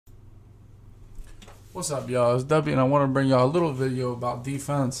What's up, y'all? It's Dubby, and I want to bring y'all a little video about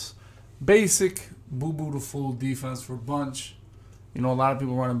defense. Basic, boo-boo to fool defense for bunch. You know, a lot of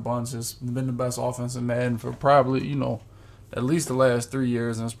people running bunch. It's been the best offense in Madden for probably, at least the last 3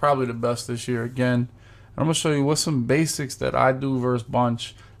 years, and it's probably the best this year again. And I'm going to show you what's some basics that I do versus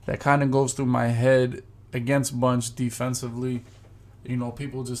bunch that kind of goes through my head against bunch defensively. You know,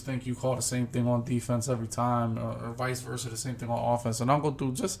 people just think you call the same thing on defense every time, or vice versa, the same thing on offense. And I'll go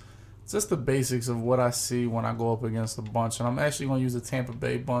through just the basics of what I see when I go up against a bunch. And I'm actually going to use the Tampa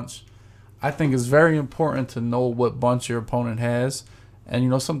Bay bunch. I think it's very important to know what bunch your opponent has.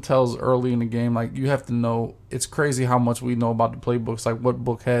 And, some tells early in the game, like, you have to know. It's crazy how much we know about the playbooks, like what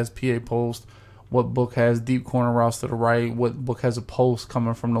book has PA post, what book has deep corner routes to the right, what book has a post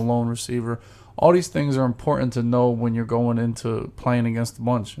coming from the lone receiver. All these things are important to know when you're going into playing against the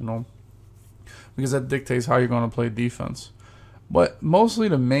bunch, because that dictates how you're going to play defense. But mostly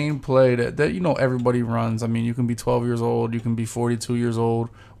the main play that everybody runs. I mean, you can be 12 years old, you can be 42 years old,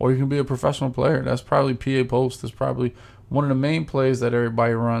 or you can be a professional player. That's probably PA post. That's probably one of the main plays that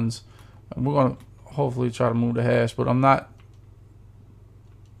everybody runs. And we're going to hopefully try to move the hash, but I'm not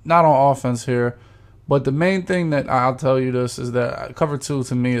on offense here. But the main thing that I'll tell you this is that cover 2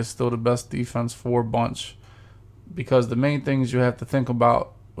 to me is still the best defense for bunch, because the main things you have to think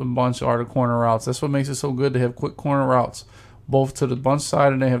about with bunch are the corner routes. That's what makes it so good to have quick corner routes, both to the bunch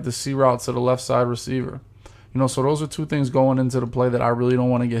side, and they have the C route to the left side receiver. So those are two things going into the play that I really don't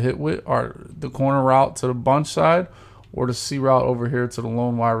want to get hit with, are the corner route to the bunch side or the C route over here to the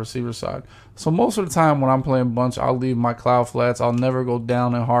lone wide receiver side. So most of the time when I'm playing bunch, I'll leave my cloud flats. I'll never go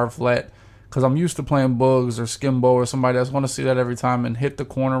down and hard flat, because I'm used to playing bugs or skimbo or somebody that's going to see that every time and hit the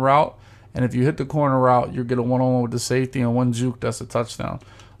corner route. And if you hit the corner route, you get a one-on-one with the safety, and one juke, that's a touchdown.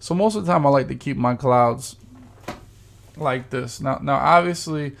 So most of the time I like to keep my clouds like this. Now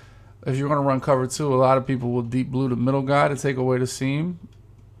obviously, if you're going to run cover 2, a lot of people will deep blue the middle guy to take away the seam,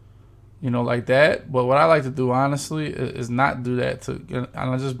 like that. But what I like to do, honestly, is not do that. And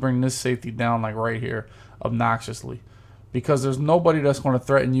I just bring this safety down, like right here, obnoxiously, because there's nobody that's going to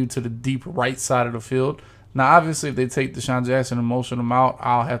threaten you to the deep right side of the field. Now, obviously, if they take Deshaun Jackson and motion him out,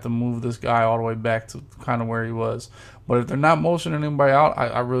 I'll have to move this guy all the way back to kind of where he was. But if they're not motioning anybody out,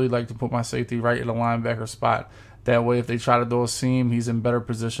 I really like to put my safety right in the linebacker spot. That way, if they try to do a seam, he's in better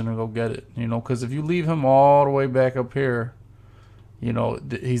position to go get it. Because if you leave him all the way back up here,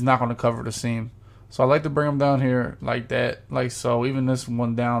 he's not going to cover the seam. So I like to bring him down here like that, like so. Even this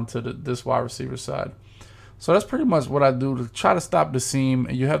one down to this wide receiver side. So that's pretty much what I do to try to stop the seam.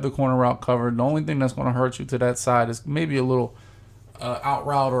 And you have the corner route covered. The only thing that's going to hurt you to that side is maybe a little out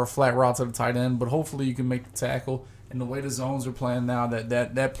route or a flat route to the tight end. But hopefully you can make the tackle. And the way the zones are playing now,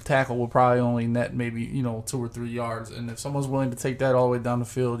 that tackle will probably only net maybe 2 or 3 yards. And if someone's willing to take that all the way down the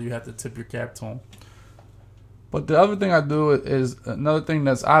field, you have to tip your cap to them. But the other thing I do is another thing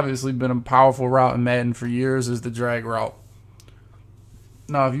that's obviously been a powerful route in Madden for years is the drag route.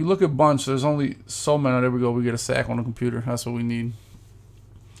 Now, if you look at bunch, there's only so many. There we go. We get a sack on the computer. That's what we need.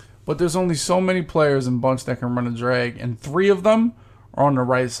 But there's only so many players in bunch that can run a drag, and 3 of them are on the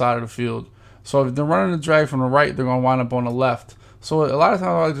right side of the field. So if they're running a drag from the right, they're going to wind up on the left. So a lot of times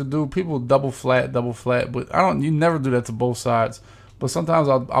I like to do, people double flat, but you never do that to both sides. But sometimes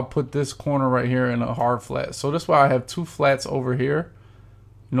I'll put this corner right here in a hard flat. So that's why I have 2 flats over here,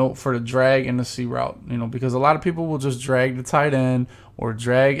 for the drag and the C route, because a lot of people will just drag the tight end or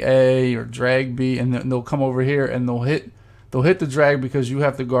drag A or drag B, and then they'll come over here and they'll hit the drag because you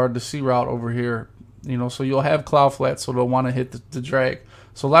have to guard the C route over here, so you'll have cloud flats, so they'll want to hit the drag.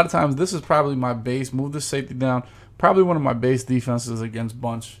 So a lot of times this is probably my base, move the safety down, probably one of my base defenses against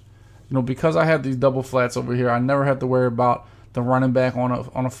bunch. Because I have these double flats over here, I never have to worry about the running back on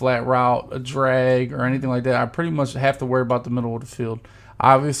a flat route, a drag, or anything like that. I pretty much have to worry about the middle of the field.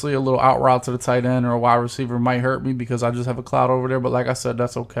 Obviously, a little out route to the tight end or a wide receiver might hurt me because I just have a cloud over there. But like I said,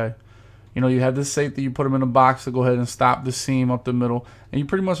 that's okay. You have this safety. You put him in a box to go ahead and stop the seam up the middle. And you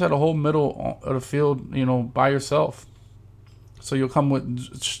pretty much have the whole middle of the field, by yourself. So you'll come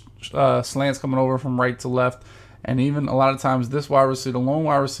with slants coming over from right to left. And even a lot of times this wide receiver, the lone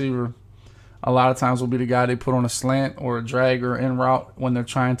wide receiver, a lot of times will be the guy they put on a slant or a drag or in route when they're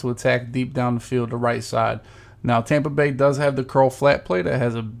trying to attack deep down the field, the right side. Now, Tampa Bay does have the curl flat play that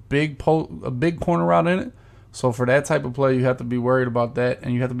has a big corner route in it. So for that type of play, you have to be worried about that,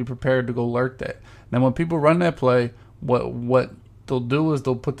 and you have to be prepared to go lurk that. Now, when people run that play, what they'll do is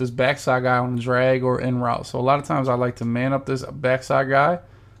they'll put this backside guy on the drag or in route. So a lot of times I like to man up this backside guy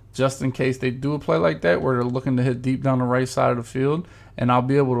just in case they do a play like that where they're looking to hit deep down the right side of the field, and I'll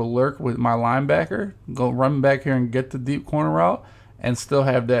be able to lurk with my linebacker, go run back here and get the deep corner route, and still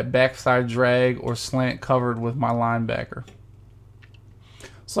have that backside drag or slant covered with my linebacker.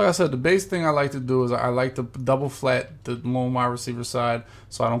 So like I said, the base thing I like to do is I like to double flat the lone wide receiver side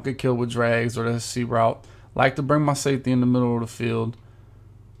so I don't get killed with drags or the C route. Like to bring my safety in the middle of the field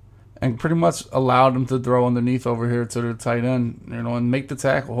and pretty much allow them to throw underneath over here to the tight end, you know, and make the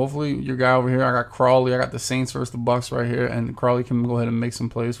tackle. Hopefully your guy over here, I got Crawley, I got the Saints versus the Bucks right here, and Crawley can go ahead and make some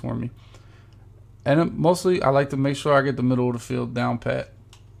plays for me. And mostly I like to make sure I get the middle of the field down pat.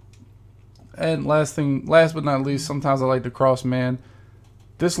 And last but not least, sometimes I like to cross man.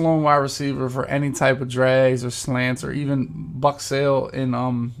 This lone wide receiver for any type of drags or slants or even buck sail in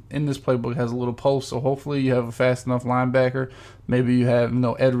this playbook has a little post. So hopefully you have a fast enough linebacker. Maybe you have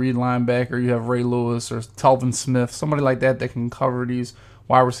Ed Reed linebacker. You have Ray Lewis or Telvin Smith, somebody like that can cover these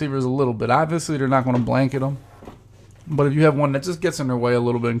wide receivers a little bit. Obviously they're not going to blanket them, but if you have one that just gets in their way a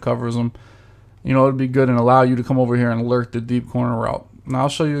little bit and covers them, it'd be good and allow you to come over here and lurk the deep corner route. Now I'll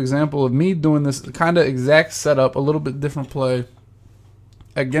show you an example of me doing this kind of exact setup, a little bit different play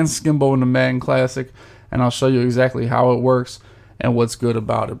against Skimbo in the Madden Classic, and I'll show you exactly how it works and what's good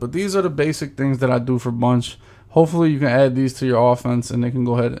about it. But these are the basic things that I do for bunch. Hopefully you can add these to your offense and they can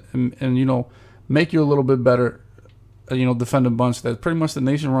go ahead and make you a little bit better, defending bunch that pretty much the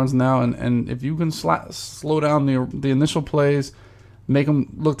nation runs now. And if you can slow down the initial plays, make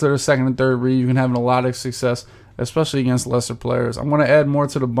them look to their second and third read, you can have a lot of success, especially against lesser players. I'm going to add more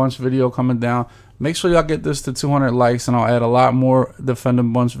to the bunch video coming down. Make sure y'all get this to 200 likes, and I'll add a lot more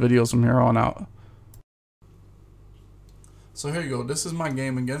defending bunch videos from here on out. So here you go. This is my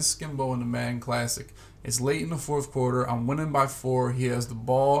game against Skimbo in the Madden Classic. It's late in the fourth quarter. I'm winning by 4. He has the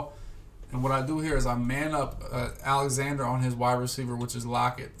ball. And what I do here is I man up Alexander on his wide receiver, which is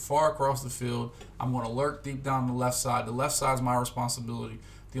Lockett, far across the field. I'm going to lurk deep down the left side. The left side is my responsibility.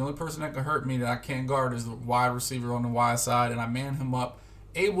 The only person that can hurt me that I can't guard is the wide receiver on the wide side, and I man him up,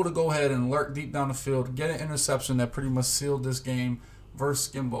 able to go ahead and lurk deep down the field, get an interception that pretty much sealed this game versus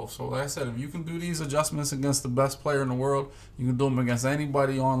Skimbo. So like I said, if you can do these adjustments against the best player in the world, you can do them against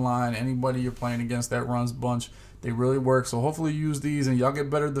anybody online, anybody you're playing against that runs bunch. They really work. So hopefully you use these and y'all get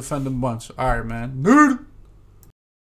better defending bunch. All right, man. Nerd.